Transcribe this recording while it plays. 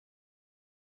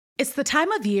It's the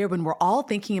time of year when we're all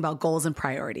thinking about goals and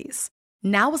priorities.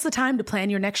 Now is the time to plan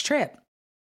your next trip.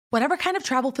 Whatever kind of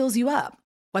travel fills you up,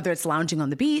 whether it's lounging on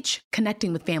the beach,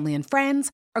 connecting with family and friends,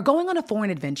 or going on a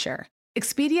foreign adventure,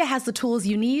 Expedia has the tools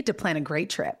you need to plan a great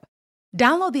trip.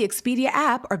 Download the Expedia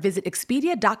app or visit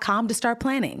Expedia.com to start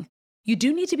planning. You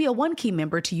do need to be a One-Key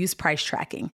member to use price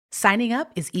tracking. Signing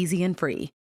up is easy and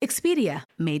free. Expedia,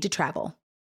 made to travel.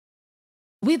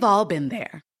 We've all been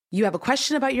there. You have a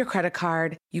question about your credit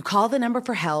card, you call the number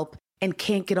for help, and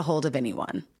can't get a hold of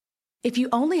anyone. If you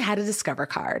only had a Discover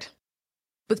card.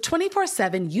 With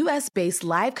 24/7 US-based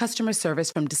live customer service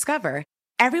from Discover,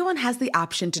 everyone has the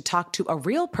option to talk to a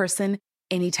real person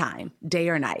anytime, day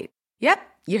or night. Yep,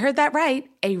 you heard that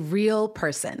right, a real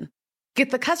person. Get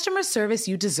the customer service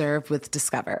you deserve with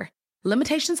Discover.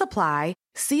 Limitations apply.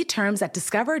 See terms at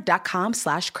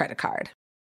discover.com/creditcard.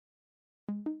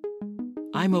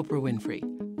 I'm Oprah Winfrey.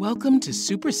 Welcome to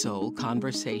Super Soul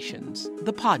Conversations,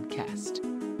 the podcast.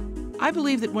 I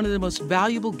believe that one of the most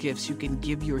valuable gifts you can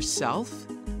give yourself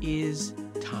is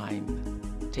time.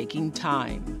 Taking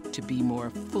time to be more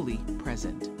fully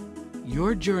present.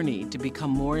 Your journey to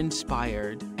become more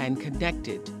inspired and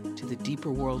connected to the deeper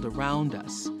world around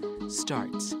us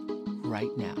starts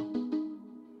right now.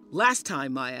 Last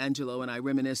time, Maya Angelou and I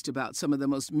reminisced about some of the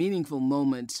most meaningful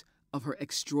moments of her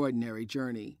extraordinary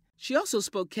journey. She also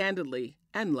spoke candidly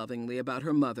and lovingly about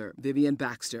her mother, Vivian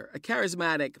Baxter, a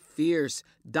charismatic, fierce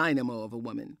dynamo of a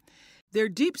woman. Their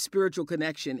deep spiritual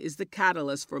connection is the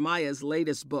catalyst for Maya's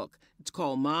latest book. It's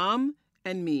called Mom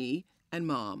and Me and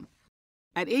Mom.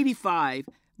 At 85,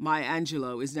 Maya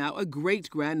Angelou is now a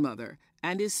great-grandmother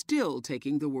and is still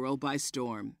taking the world by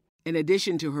storm. In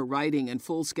addition to her writing and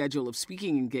full schedule of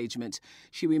speaking engagements,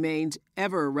 she remains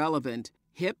ever relevant,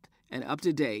 hip, and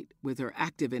up-to-date with her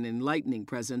active and enlightening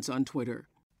presence on Twitter.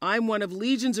 I'm one of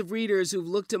legions of readers who've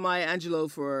looked to Maya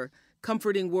Angelou for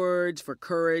comforting words, for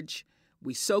courage.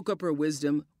 We soak up her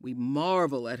wisdom, we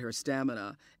marvel at her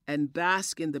stamina, and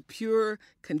bask in the pure,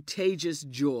 contagious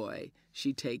joy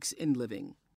she takes in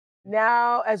living.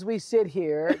 Now, as we sit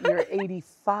here, you're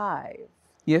 85.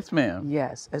 Yes, ma'am.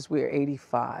 Yes, as we're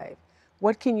 85.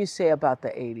 What can you say about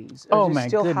the 80s? Oh, my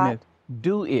goodness.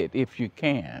 Do it if you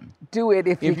can. Do it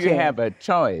if you can. If you have a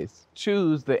choice,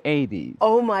 choose the 80s.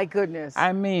 Oh, my goodness.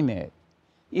 I mean it.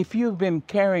 If you've been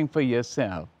caring for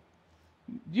yourself,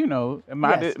 you know,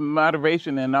 Yes.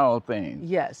 moderation in all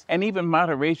things. Yes. And even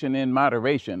moderation in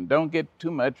moderation. Don't get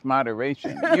too much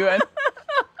moderation. But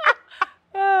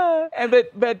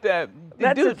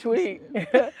That's a tweet.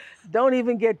 Don't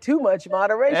even get too much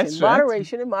moderation. That's right.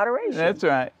 Moderation in moderation. That's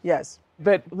right. Yes.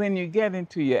 But when you get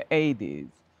into your 80s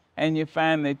and you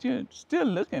find that you're still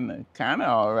looking kind of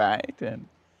all right,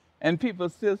 and people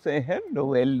still say,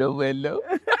 hello, hello, hello.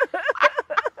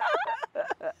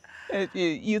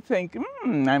 You think,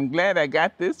 I'm glad I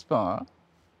got this far.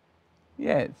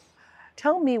 Yes.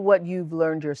 Tell me what you've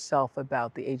learned yourself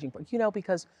about the aging. You know,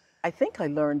 because I think I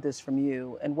learned this from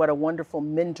you, and what a wonderful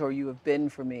mentor you have been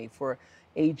for me for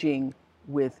aging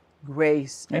with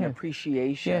grace and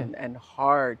appreciation and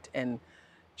heart and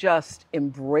just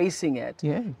embracing it.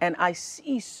 Yeah. And I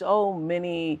see so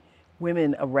many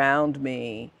women around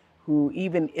me who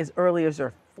even as early as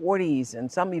their 40s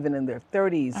and some even in their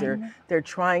 30s, they're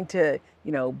trying to,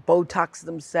 you know, Botox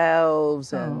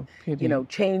themselves and, you know,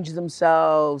 change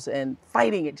themselves and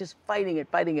fighting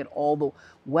it all the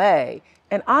way.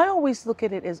 And I always look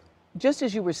at it as, just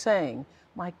as you were saying,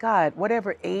 my God,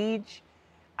 whatever age,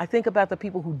 I think about the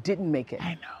people who didn't make it.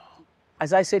 I know.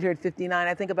 As I sit here at 59,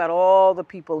 I think about all the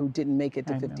people who didn't make it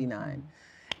to 59.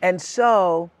 And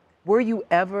so, were you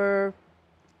ever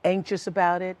anxious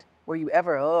about it? Were you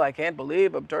ever, I can't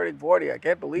believe I'm turning 40. I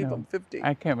can't believe I'm 50.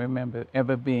 I can't remember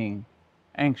ever being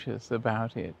anxious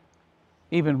about it,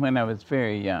 even when I was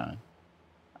very young.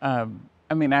 I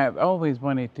mean, I've always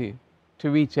wanted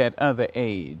to reach that other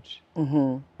age.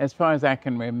 Mm-hmm. As far as I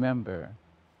can remember,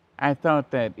 I thought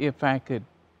that if I could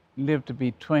live to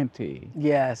be 20,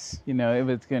 yes, you know, it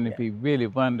was going to be really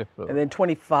wonderful. And then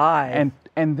 25.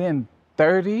 And then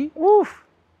 30? Oof.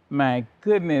 My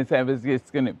goodness, I was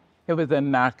just going to, it was a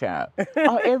knockout.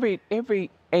 Every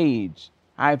age,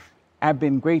 I've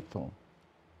been grateful.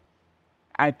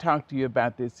 I talked to you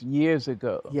about this years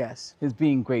ago. Yes. Is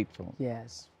being grateful.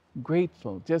 Yes.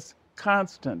 Grateful, just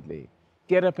constantly.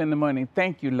 Get up in the morning,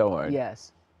 thank you, Lord.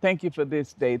 Yes. Thank you for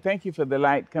this day. Thank you for the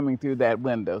light coming through that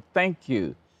window. Thank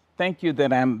you. Thank you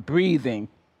that I'm breathing.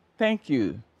 Thank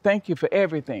you. Thank you for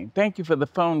everything. Thank you for the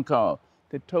phone call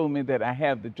that told me that I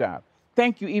have the job.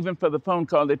 Thank you even for the phone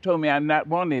call that told me I'm not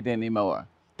wanted anymore.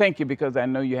 Thank you because I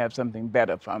know you have something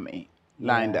better for me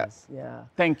lined up. Yeah.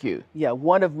 Thank you. Yeah,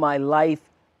 one of my life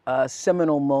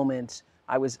seminal moments.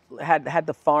 I had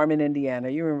the farm in Indiana.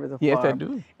 You remember the Yes, farm? I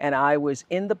do. And I was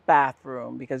in the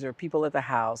bathroom because there were people at the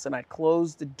house, and I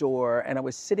closed the door, and I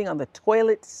was sitting on the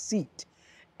toilet seat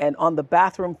and on the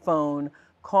bathroom phone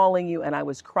calling you, and I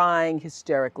was crying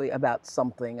hysterically about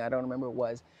something. I don't remember what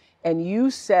it was. And you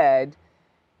said,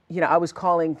 I was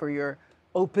calling for your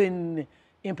open,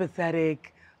 empathetic,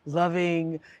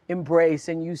 loving embrace,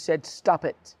 and you said, stop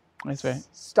it. That's right.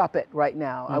 Stop it right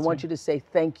now. I want right. you to say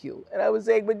thank you. And I was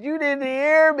saying, but you didn't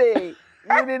hear me.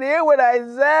 You didn't hear what I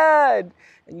said.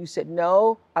 And you said,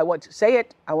 no, I want to say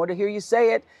it. I want to hear you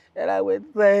say it. And I went,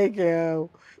 thank you.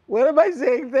 What am I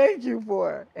saying thank you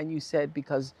for? And you said,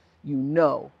 because you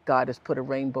know God has put a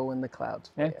rainbow in the clouds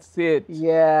for That's it. you.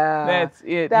 Yeah. That's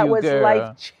it, That you was girl.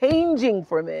 life-changing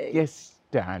for me. Yes,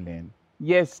 darling.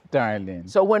 Yes, darling.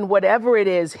 So when whatever it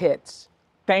is hits,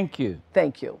 Thank you.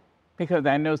 thank you. Because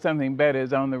I know something better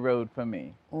is on the road for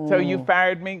me. So you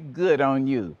fired me, good on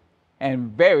you, and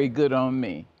very good on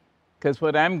me. Because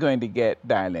what I'm going to get,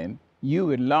 darling, you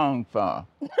would long for.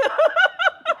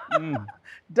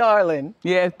 Darling.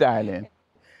 Yes, darling.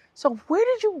 So where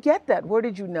did you get that? Where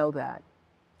did you know that?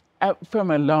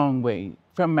 From a long way.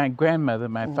 From my grandmother,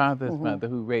 my father's mother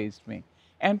who raised me,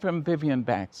 and from Vivian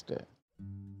Baxter.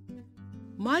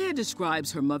 Maya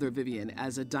describes her mother, Vivian,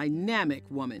 as a dynamic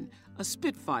woman, a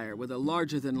spitfire with a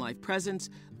larger-than-life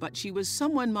presence, but she was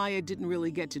someone Maya didn't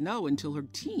really get to know until her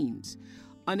teens.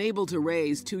 Unable to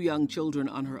raise 2 young children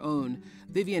on her own,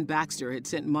 Vivian Baxter had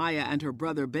sent Maya and her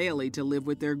brother Bailey to live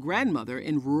with their grandmother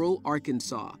in rural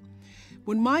Arkansas.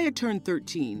 When Maya turned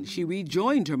 13, she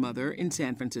rejoined her mother in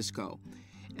San Francisco.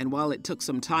 And while it took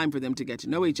some time for them to get to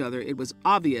know each other, it was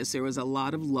obvious there was a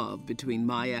lot of love between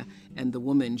Maya and the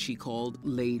woman she called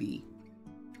Lady.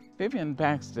 Vivian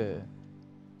Baxter,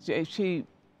 she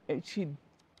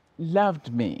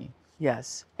loved me.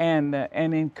 Yes. And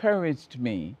encouraged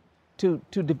me to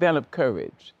develop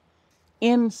courage.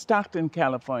 In Stockton,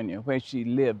 California, where she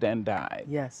lived and died,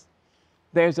 Yes.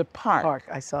 there's a park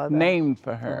I saw that. named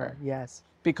for her Yes.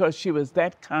 because she was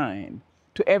that kind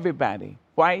to everybody,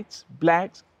 whites,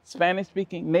 blacks,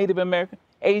 Spanish-speaking, Native American,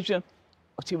 Asian.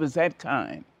 She was that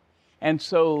kind. And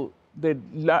so the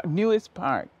newest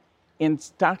park in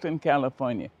Stockton,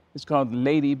 California is called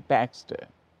Lady Baxter.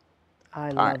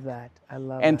 I Park. love that. I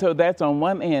love And that. so that's on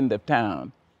one end of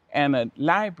town. And a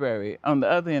library on the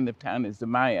other end of town is the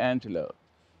Maya Angelou.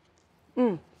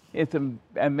 It's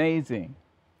amazing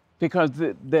because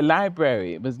the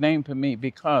library was named for me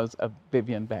because of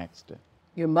Vivian Baxter.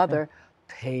 Your mother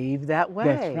paved that way.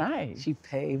 That's right. She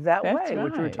paved that That's way,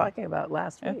 which we were right. talking about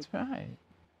last week. That's right.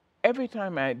 Every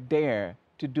time I dare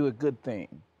to do a good thing,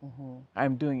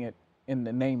 I'm doing it in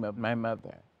the name of my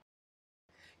mother.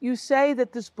 You say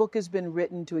that this book has been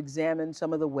written to examine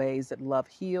some of the ways that love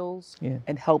heals Yeah.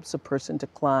 and helps a person to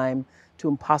climb to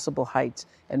impossible heights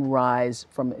and rise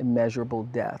from immeasurable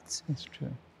depths. It's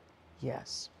true.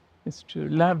 Yes, It's true.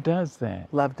 Love does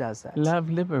that. love does that.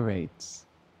 Love liberates.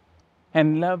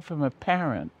 And love from a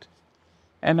parent,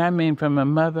 and I mean from a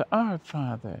mother or a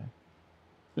father.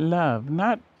 Love,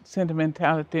 not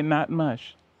sentimentality, not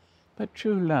mush, but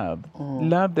true love.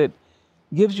 Love that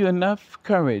gives you enough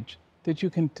courage that you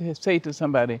can say to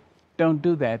somebody, don't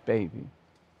do that, baby.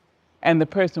 And the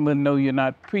person will know you're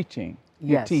not preaching,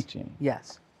 you're Yes. teaching.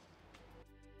 Yes.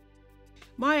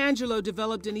 Maya Angelou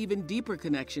developed an even deeper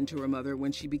connection to her mother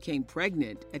when she became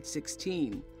pregnant at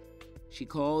 16. She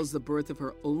calls the birth of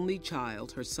her only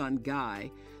child, her son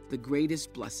Guy, the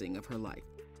greatest blessing of her life.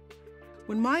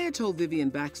 When Maya told Vivian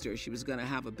Baxter she was going to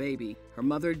have a baby, her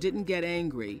mother didn't get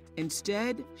angry.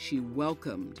 Instead, she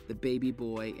welcomed the baby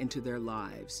boy into their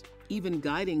lives, even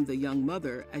guiding the young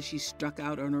mother as she struck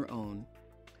out on her own.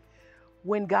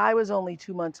 When Guy was only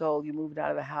 2 months old, you moved out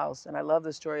of the house, and I love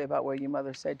the story about where your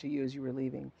mother said to you as you were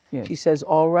leaving. Yes. She says,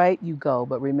 all right, you go,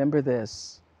 but remember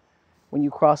this. When you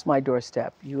cross my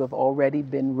doorstep, you have already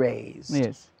been raised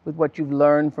Yes. with what you've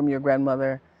learned from your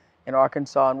grandmother in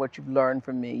Arkansas and what you've learned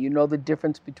from me. You know the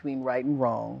difference between right and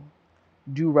wrong.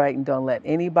 Do right and don't let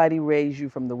anybody raise you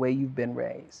from the way you've been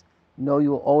raised. Know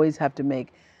you'll always have to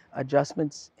make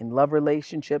adjustments in love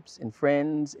relationships, in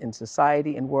friends, in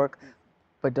society, in work,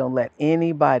 but don't let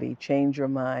anybody change your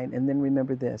mind. And then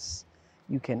remember this,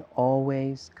 you can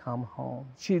always come home.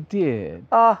 She did.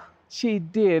 Ah, She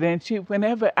did, and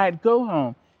whenever I'd go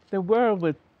home, the world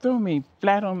would throw me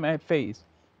flat on my face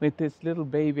with this little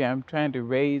baby I'm trying to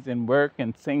raise and work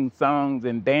and sing songs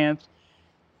and dance.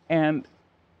 And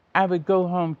I would go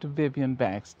home to Vivian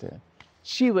Baxter.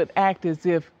 She would act as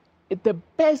if the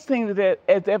best thing that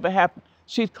has ever happened.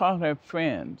 She'd call her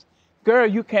friends. Girl,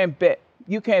 you can't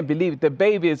believe it. The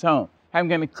baby is home. I'm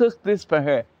going to cook this for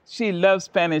her. She loves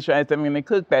Spanish rice. I'm going to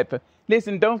cook that for her.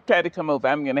 Listen, don't try to come over.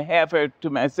 I'm going to have her to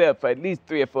myself for at least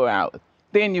 3 or 4 hours.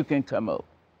 Then you can come over.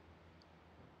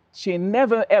 She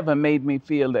never, ever made me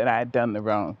feel that I had done the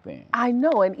wrong thing. I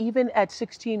know, and even at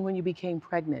 16 when you became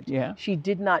pregnant, Yeah. she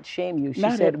did not shame you. She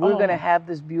Not said, at we're going to all. have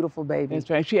this beautiful baby. That's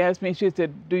right. She asked me, she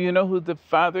said, do you know who the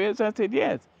father is? I said,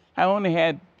 yes. I only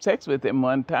had sex with him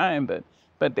one time,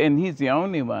 but then he's the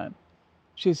only one.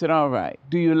 She said, all right.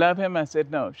 Do you love him? I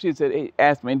said, no. She said,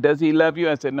 asked me, does he love you?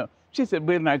 I said, no. She said,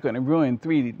 we're not going to ruin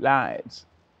 3 lives.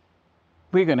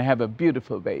 We're going to have a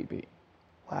beautiful baby.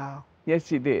 Wow. Yes,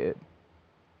 she did.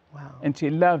 Wow. And she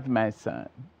loved my son.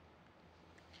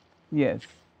 Yes.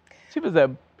 She was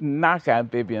a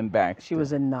knockout Vivian Baxter. She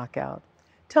was a knockout.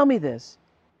 Tell me this.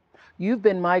 You've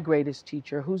been my greatest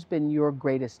teacher. Who's been your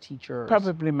greatest teacher?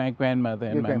 Probably my grandmother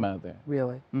and my mother.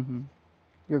 Really? Mm-hmm.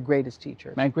 Your greatest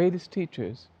teachers? My greatest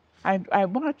teachers. I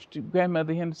watched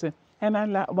Grandmother Henderson and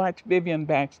I watched Vivian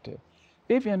Baxter.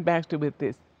 Vivian Baxter with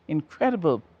this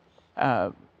incredible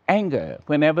anger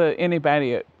whenever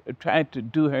anybody tried to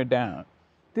do her down.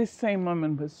 This same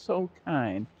woman was so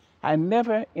kind. I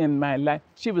never in my life,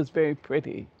 she was very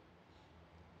pretty.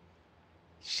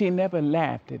 She never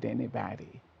laughed at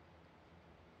anybody.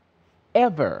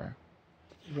 Ever.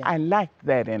 Yeah. I liked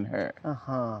that in her.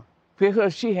 Uh-huh.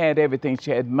 Because she had everything.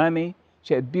 She had money,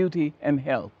 she had beauty and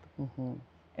health. Mm-hmm.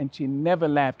 And she never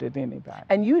laughed at anybody.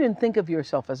 And you didn't think of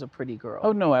yourself as a pretty girl?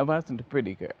 Oh, no, I wasn't a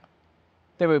pretty girl.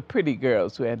 There were pretty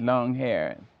girls who had long hair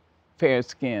and fair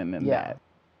skin and that.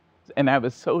 And I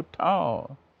was so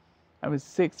tall. I was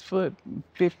 6'15".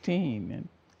 And,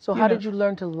 so how did you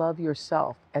learn to love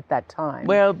yourself at that time?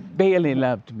 Well, Bailey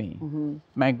loved me. Mm-hmm.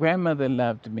 My grandmother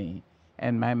loved me,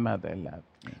 and my mother loved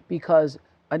me. Because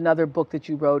another book that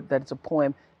you wrote, that's a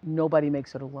poem, Nobody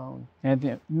Makes It Alone.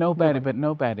 And nobody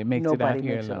makes it out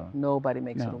here alone. Nobody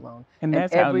makes it alone. And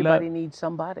that's everybody needs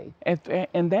somebody.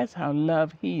 And that's how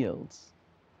love heals.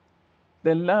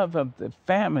 The love of the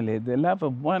family, the love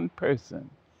of one person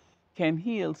can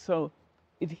heal, so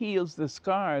it heals the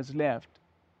scars left,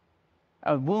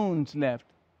 wounds left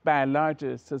by a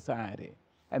larger society,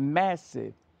 a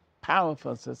massive,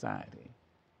 powerful society.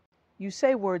 You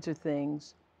say words are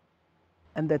things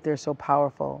and that they're so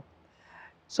powerful.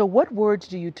 So what words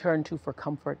do you turn to for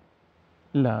comfort?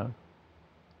 Love.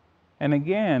 And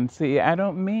again, see, I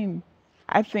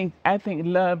think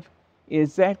love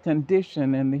is that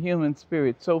condition in the human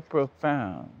spirit so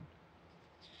profound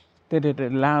that it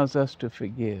allows us to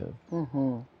forgive.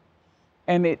 Mm-hmm.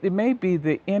 And it may be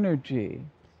the energy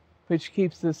which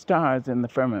keeps the stars in the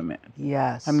firmament.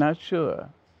 Yes. I'm not sure.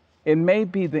 It may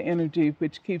be the energy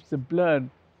which keeps the blood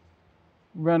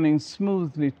running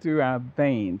smoothly through our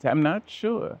veins. I'm not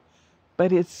sure.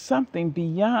 But it's something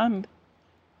beyond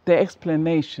the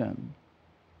explanation.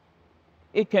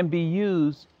 It can be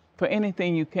used for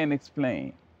anything you can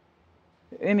explain,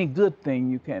 any good thing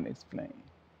you can explain.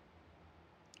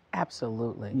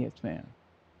 Absolutely. Yes, ma'am.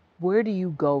 Where do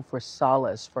you go for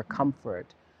solace, for comfort?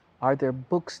 Are there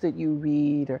books that you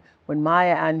read, or when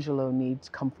Maya Angelou needs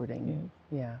comforting?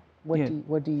 Yes. Yeah.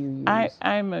 What do you use?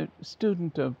 I'm a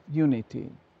student of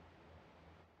Unity,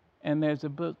 and there's a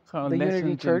book called The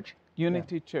Unity Church.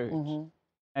 Unity Church. Mm-hmm.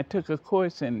 I took a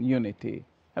course in Unity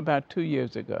about 2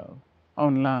 years ago,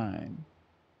 online.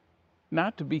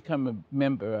 Not to become a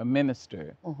member, a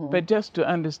minister, but just to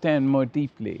understand more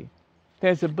deeply.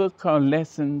 There's a book called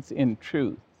Lessons in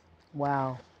Truth.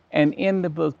 Wow. And in the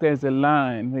book, there's a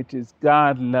line which is,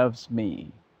 God loves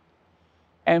me.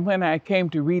 And when I came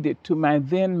to read it to my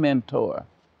then mentor,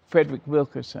 Frederick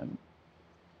Wilkerson,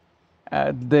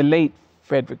 the late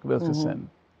Frederick Wilkerson,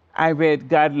 I read,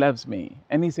 God loves me.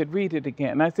 And he said, read it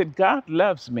again. And I said, God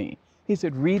loves me. He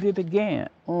said, read it again.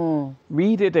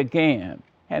 Read it again.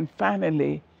 And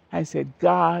finally, I said,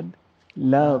 God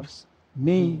loves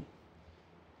me.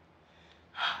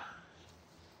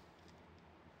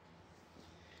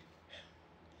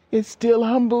 It still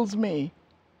humbles me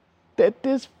that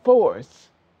this force,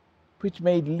 which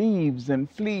made leaves and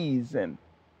fleas and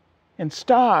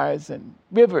stars and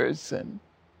rivers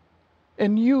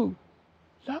and you,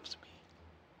 loves me.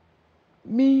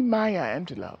 Me, Maya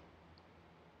Angelou.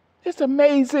 It's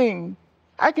amazing.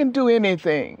 I can do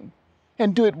anything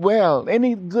and do it well.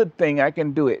 Any good thing, I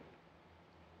can do it.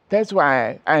 That's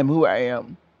why I'm who I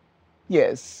am.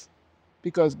 Yes,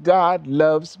 because God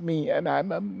loves me and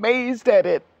I'm amazed at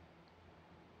it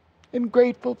and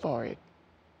grateful for it.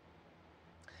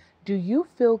 Do you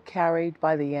feel carried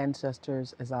by the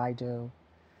ancestors as I do?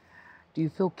 Do you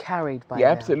feel carried by them?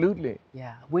 Absolutely.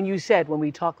 Yeah. When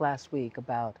we talked last week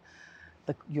about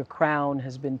your crown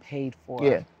has been paid for.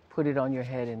 Yeah. put it on your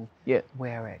head and Yes.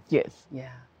 wear it. Yes.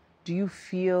 Yeah. Do you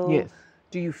feel? Yes.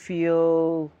 Do you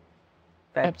feel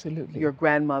that Absolutely. your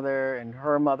grandmother and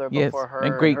her mother Yes, before her, my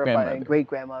and her great-grandmother. and great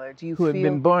grandmother? Do you Who feel had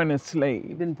been born a you've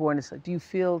slave. been born as? Do you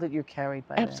feel that you're carried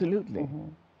by that? Absolutely.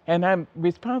 And I'm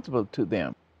responsible to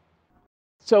them.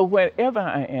 So wherever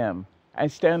I am, I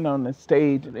stand on the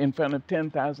stage in front of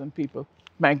 10,000 people.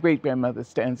 My great-grandmother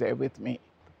stands there with me.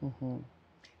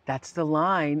 That's the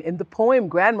line in the poem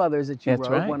Grandmothers that you That's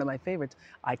wrote, right. one of my favorites.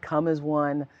 I come as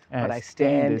one, but I I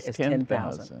stand stand as as 10,000.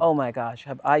 10,000. Oh my gosh,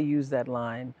 have I used that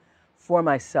line for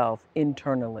myself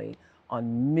internally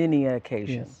on many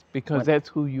occasions. Yes, because that's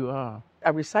who you are. I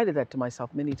recited that to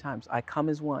myself many times. I come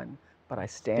as one, but I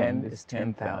stand as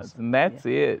 10,000. That's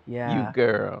it, Yeah. you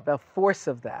girl. The force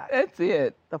of that. That's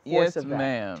it. The force yes, of that.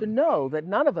 ma'am. To know that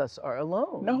none of us are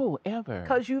alone. No, ever.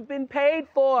 Because you've been paid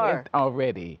for. Yes,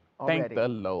 already. Thank Already. the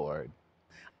Lord.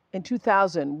 In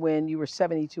 2000, when you were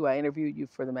 72, I interviewed you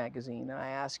for the magazine, and I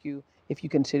asked you if you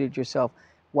considered yourself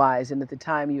wise. And at the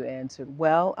time, you answered,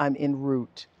 "Well, I'm en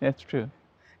route." That's true.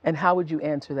 And how would you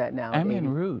answer that now? I'm at 80?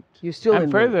 en route. You're still I'm en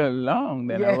further along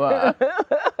than I was,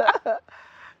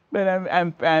 but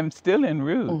I'm still en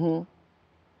route.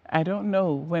 I don't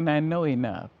know when I know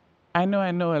enough. I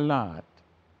know a lot,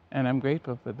 and I'm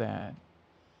grateful for that.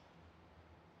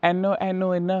 I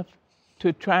know enough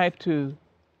to try to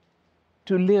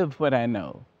live what I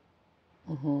know.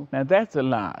 Now that's a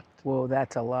lot, Well,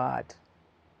 that's a lot.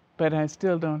 but I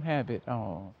still don't have it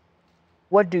all.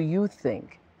 What do you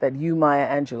think that you, Maya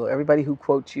Angelou, everybody who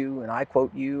quotes you, and I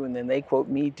quote you, and then they quote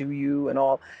me to you and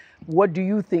all, what do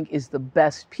you think is the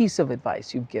best piece of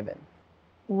advice you've given?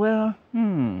 Well,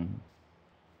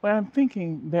 Well, I'm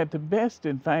thinking that the best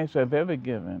advice I've ever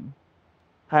given,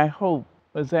 I hope,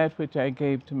 was that which I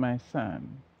gave to my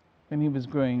son when he was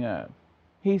growing up.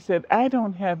 He said, I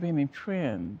don't have any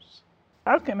friends.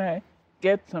 How can I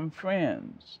get some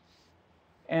friends?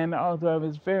 And although I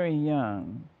was very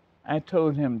young, I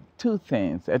told him two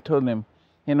things. I told him,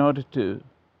 in order to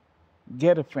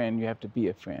get a friend, you have to be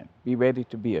a friend. Be ready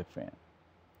to be a friend.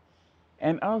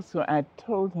 And also I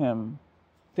told him,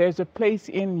 there's a place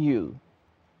in you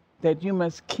that you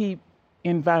must keep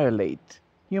inviolate.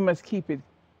 You must keep it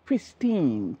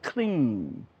pristine,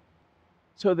 clean,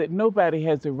 so that nobody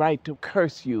has the right to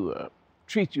curse you or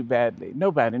treat you badly.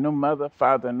 Nobody, no mother,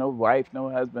 father, no wife, no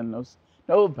husband,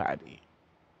 nobody.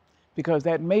 Because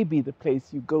that may be the place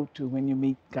you go to when you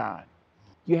meet God.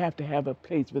 You have to have a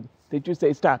place that you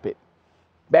say, stop it,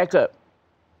 back up.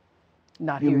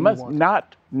 Not You here must you want.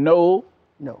 not, no.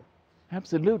 No.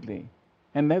 Absolutely.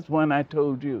 And that's one I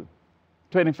told you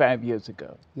 25 years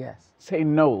ago. Yes. Say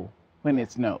no when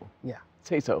it's no. Yeah.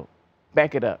 Say so.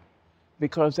 Back it up.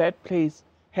 Because that place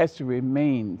has to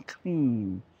remain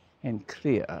clean and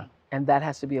clear. And that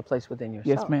has to be a place within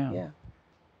yourself. Yes, ma'am. Yeah.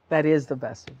 That is the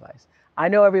best advice. I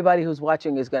know everybody who's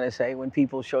watching is going to say, when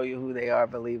people show you who they are,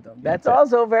 believe them. That's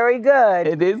also very good.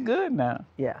 It is good now.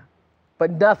 Yeah.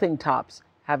 But nothing tops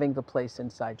having the place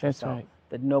inside That's yourself right.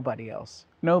 that nobody else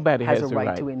Nobody has has a the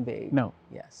right to invade. No.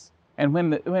 Yes. And when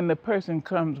the person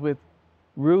comes with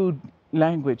rude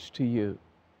language to you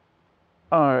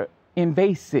or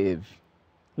invasive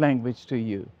language to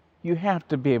you, you have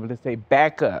to be able to say,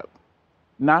 back up.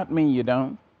 Not me, you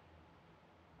don't.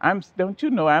 Don't you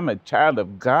know I'm a child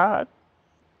of God?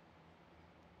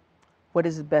 What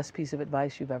is the best piece of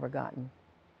advice you've ever gotten?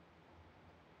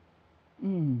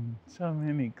 So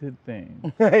many good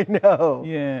things. I know.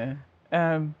 Yeah.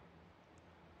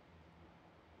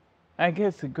 I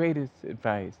guess the greatest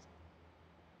advice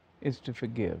is to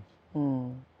forgive.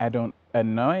 I don't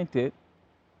anoint it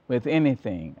with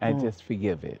anything. I just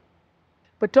forgive it.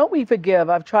 But don't we forgive?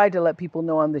 I've tried to let people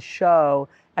know on the show,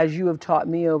 as you have taught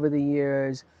me over the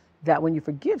years, that when you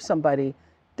forgive somebody,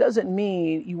 doesn't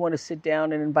mean you want to sit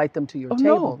down and invite them to your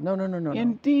table. No.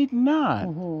 Indeed not.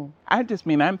 I just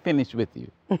mean I'm finished with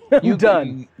you. You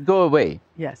done. Go away.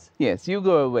 Yes. Yes, you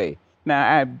go away.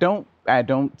 Now I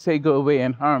don't say go away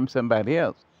and harm somebody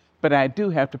else, but I do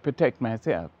have to protect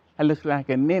myself. I look like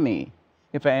a ninny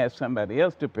if I ask somebody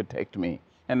else to protect me,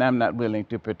 and I'm not willing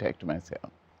to protect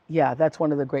myself. Yeah, that's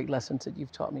one of the great lessons that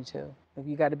you've taught me too.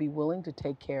 You got to be willing to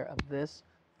take care of this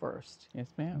first. Yes,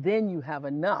 ma'am. Then you have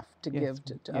enough to give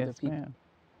to other yes, people. Ma'am.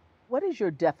 What is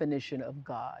your definition of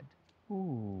God?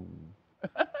 Ooh.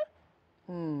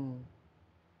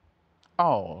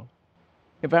 All.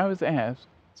 If I was asked,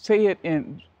 say it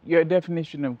in your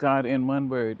definition of God in one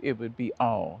word, it would be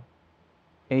all.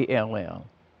 A-L-L.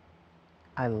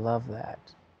 I love that.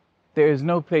 There is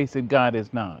no place that God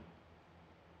is not.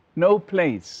 No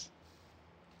place.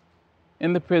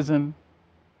 In the prison,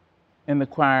 in the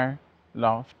choir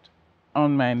loft,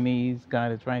 on my knees,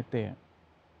 God is right there.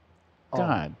 All.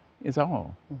 God is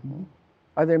all.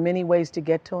 Are there many ways to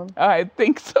get to him? I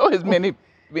think so, as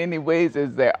many ways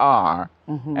as there are.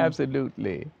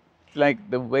 Absolutely. It's like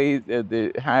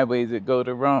the highways that go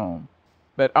to Rome,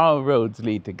 but all roads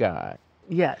lead to God.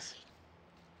 Yes.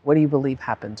 What do you believe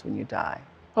happens when you die?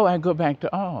 Oh, I go back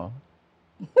to all.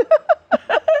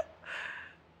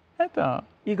 That's all.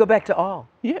 You go back to all.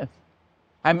 Yes.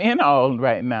 I'm in all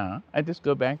right now. I just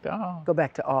go back to all. Go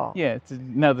back to all. Yeah, it's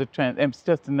it's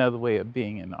just another way of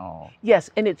being in all. Yes,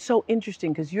 and it's so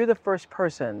interesting because you're the first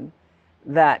person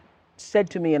that said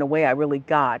to me in a way I really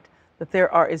got that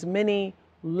there are as many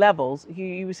levels.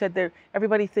 You said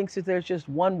everybody thinks that there's just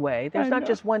one way. There's not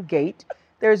just one gate.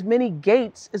 There's many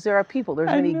gates as there are people.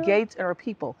 There's many gates and there are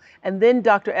people. And then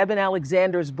Dr. Eben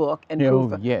Alexander's book, and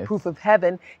Proof of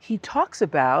Heaven, he talks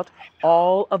about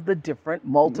all of the different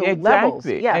levels.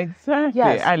 Yeah. Exactly.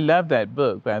 Yes. I love that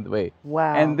book, by the way.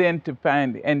 Wow. And then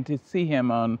to see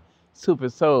him on Super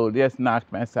Soul just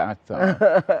knocked my socks off.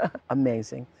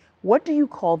 Amazing. What do you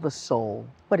call the soul?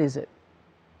 What is it?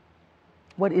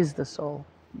 What is the soul?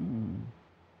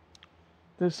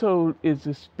 The soul is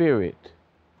the spirit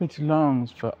which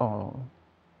longs for all.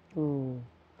 Ooh.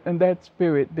 And that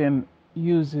spirit then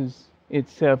uses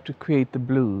itself to create the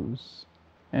blues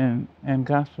and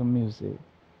gospel music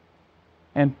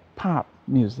and pop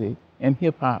music and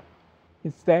hip hop.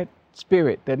 It's that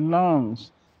spirit that longs,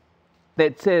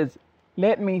 that says,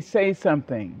 let me say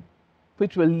something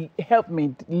which will help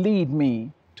me, lead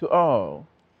me to all.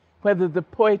 Whether the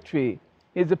poetry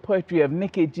is the poetry of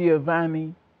Nikki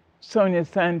Giovanni, Sonia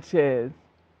Sanchez,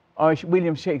 or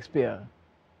William Shakespeare,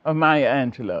 or Maya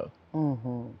Angelou,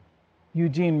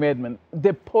 Eugene Redmond.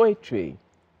 The poetry,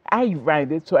 I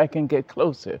write it so I can get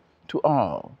closer to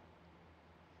all.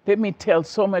 Let me tell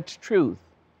so much truth,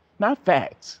 not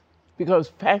facts, because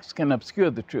facts can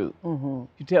obscure the truth. You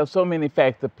tell so many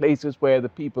facts, the places where, the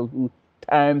people who,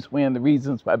 times when, the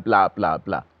reasons why, blah, blah,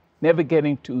 blah, never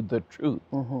getting to the truth.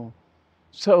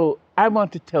 So I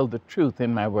want to tell the truth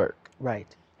in my work.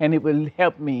 Right. And it will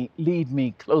help me, lead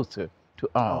me closer to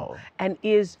all. And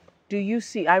do you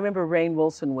see, I remember Rainn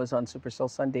Wilson was on Super Soul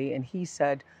Sunday, and he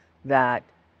said that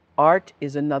art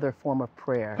is another form of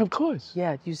prayer. Of course.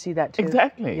 Yeah, do you see that too?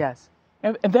 Exactly. Yes.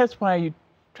 And that's why you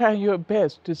try your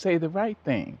best to say the right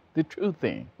thing, the true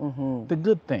thing, the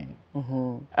good thing.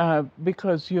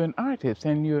 Because you're an artist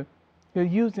and you're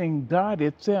using God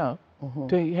itself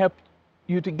to help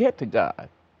you to get to God.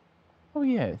 Oh,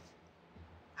 yes.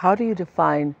 How do you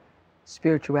define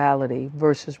spirituality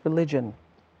versus religion?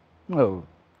 Oh,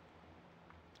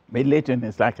 religion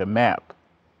is like a map.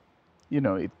 You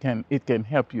know, it can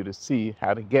help you to see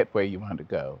how to get where you want to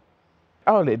go.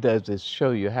 All it does is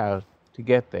show you how to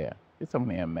get there. It's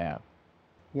only a map.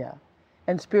 Yeah.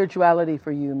 And spirituality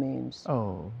for you means?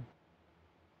 Oh,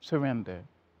 surrender.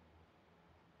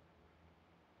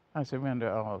 I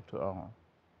surrender all to all.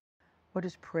 What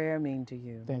does prayer mean to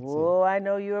you? That's Oh, I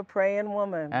know you're a praying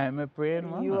woman. I'm a praying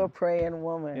woman. You're a praying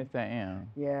woman. Yes, I am.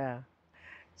 Yeah.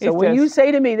 So when you say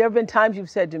to me, there have been times you've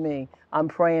said to me, I'm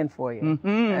praying for you,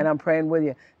 and I'm praying with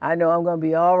you. I know I'm going to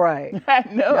be all right. I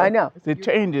know. I know. It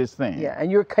changes things. Yeah, and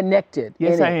you're connected.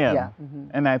 Yes, in I it. am. Yeah.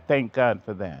 And I thank God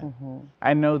for that.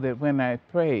 I know that when I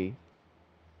pray,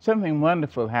 something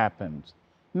wonderful happens,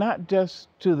 not just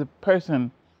to the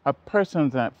person or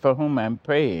persons for whom I'm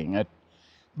praying,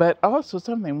 but also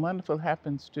something wonderful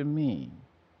happens to me.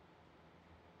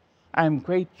 I'm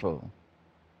grateful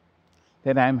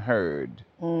that I'm heard.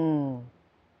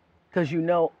 Because you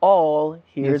know all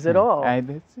hears it all.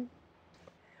 That's it.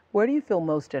 Where do you feel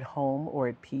most at home or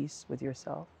at peace with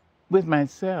yourself? With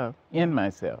myself, in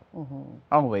myself,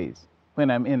 always,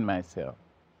 when I'm in myself.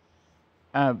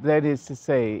 That is to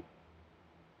say,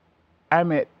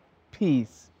 I'm at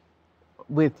peace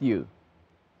with you.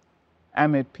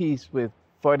 I'm at peace with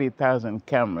 40,000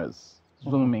 cameras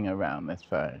zooming around, that's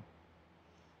fine.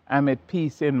 I'm at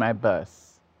peace in my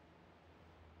bus.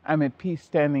 I'm at peace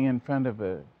standing in front of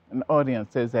an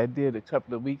audience, as I did a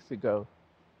couple of weeks ago,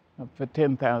 for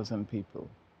 10,000 people.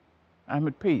 I'm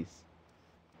at peace.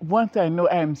 Once I know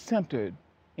I'm centered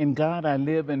in God, I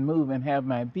live and move and have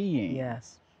my being.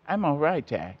 Yes. I'm all right,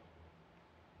 Jack.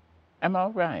 I'm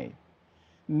all right.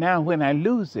 Now, when I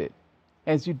lose it,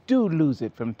 as you do lose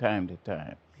it from time to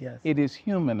time, Yes. it is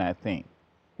human, I think.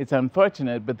 It's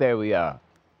unfortunate, but there we are.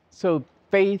 So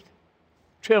faith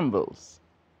trembles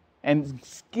and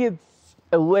skids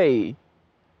away.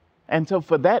 And so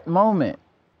for that moment,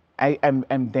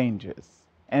 I'm dangerous,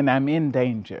 and I'm in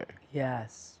danger.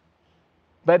 Yes.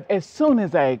 But as soon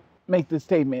as I make the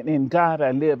statement, in God I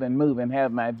live and move and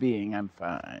have my being, I'm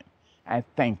fine. I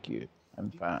thank you. I'm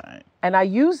fine. And I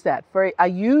use that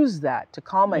to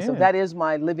calm myself. Yes. That is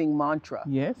my living mantra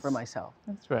Yes. for myself.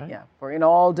 That's right. Yeah, for in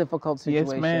all difficult Yes,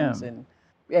 situations ma'am.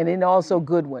 and in also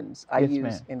good ones, I Yes, use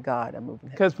ma'am. in God. I'm moving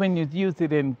ahead. Because when you use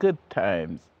it in good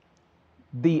times,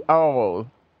 the all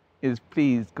is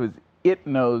pleased because it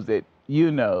knows that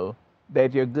you know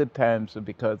that your good times are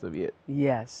because of it.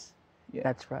 Yes, Yeah.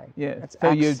 that's right. Yes. That's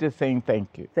So you're just saying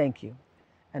thank you. Thank you.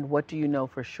 And what do you know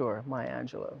for sure, Maya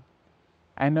Angelou?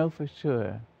 I know for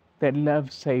sure that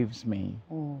love saves me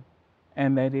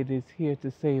and that it is here to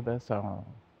save us all.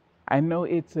 I know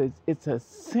it's a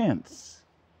sense.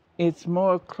 It's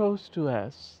more close to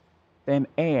us than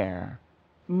air,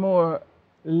 more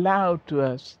loud to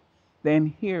us than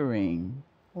hearing.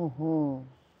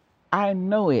 I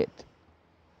know it.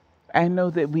 I know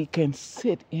that we can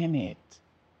sit in it.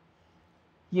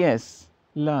 Yes,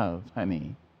 love,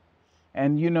 honey.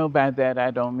 And you know by that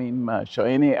I don't mean much,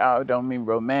 I don't mean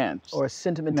romance. Or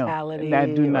sentimentality? No, I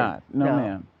do or- not. No,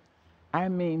 ma'am. I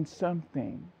mean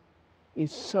something.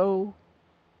 It's so,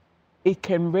 it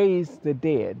can raise the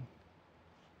dead.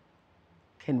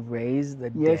 Can raise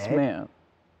the Yes, dead? ma'am.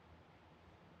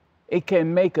 It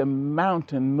can make a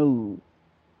mountain move.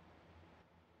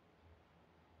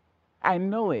 I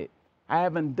know it. I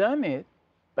haven't done it,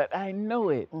 but I know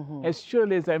it as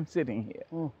surely as I'm sitting here.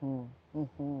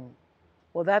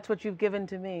 Well, that's what you've given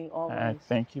to me always. I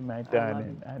thank you, my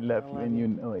darling. I love you, and you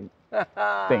know it.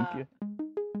 Thank you.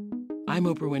 I'm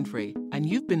Oprah Winfrey, and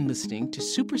you've been listening to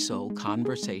Super Soul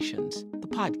Conversations, the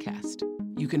podcast.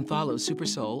 You can follow Super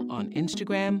Soul on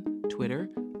Instagram, Twitter,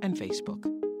 and Facebook.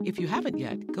 If you haven't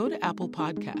yet, go to Apple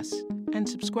Podcasts and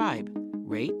subscribe,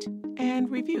 rate, and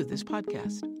review this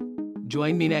podcast.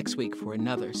 Join me next week for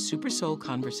another Super Soul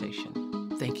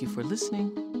Conversation. Thank you for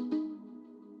listening.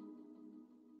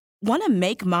 Want to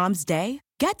make Mom's Day?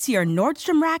 Get to your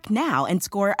Nordstrom Rack now and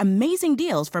score amazing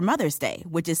deals for Mother's Day,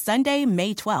 which is Sunday,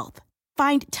 May 12th.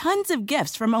 Find tons of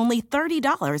gifts from only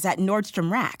 $30 at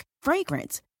Nordstrom Rack.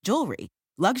 Fragrance, jewelry,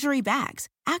 luxury bags,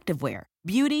 activewear,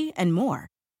 beauty, and more.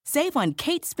 Save on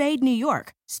Kate Spade New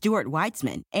York, Stuart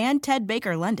Weitzman, and Ted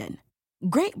Baker London.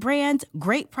 Great brands,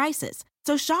 great prices.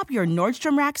 So shop your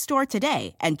Nordstrom Rack store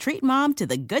today and treat Mom to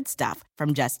the good stuff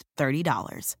from just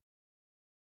 $30.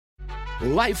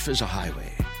 Life is a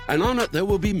highway, and on it there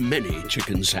will be many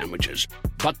chicken sandwiches.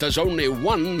 But there's only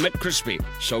one McCrispy.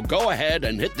 So go ahead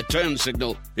and hit the turn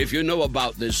signal if you know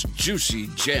about this juicy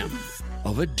gem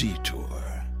of a detour.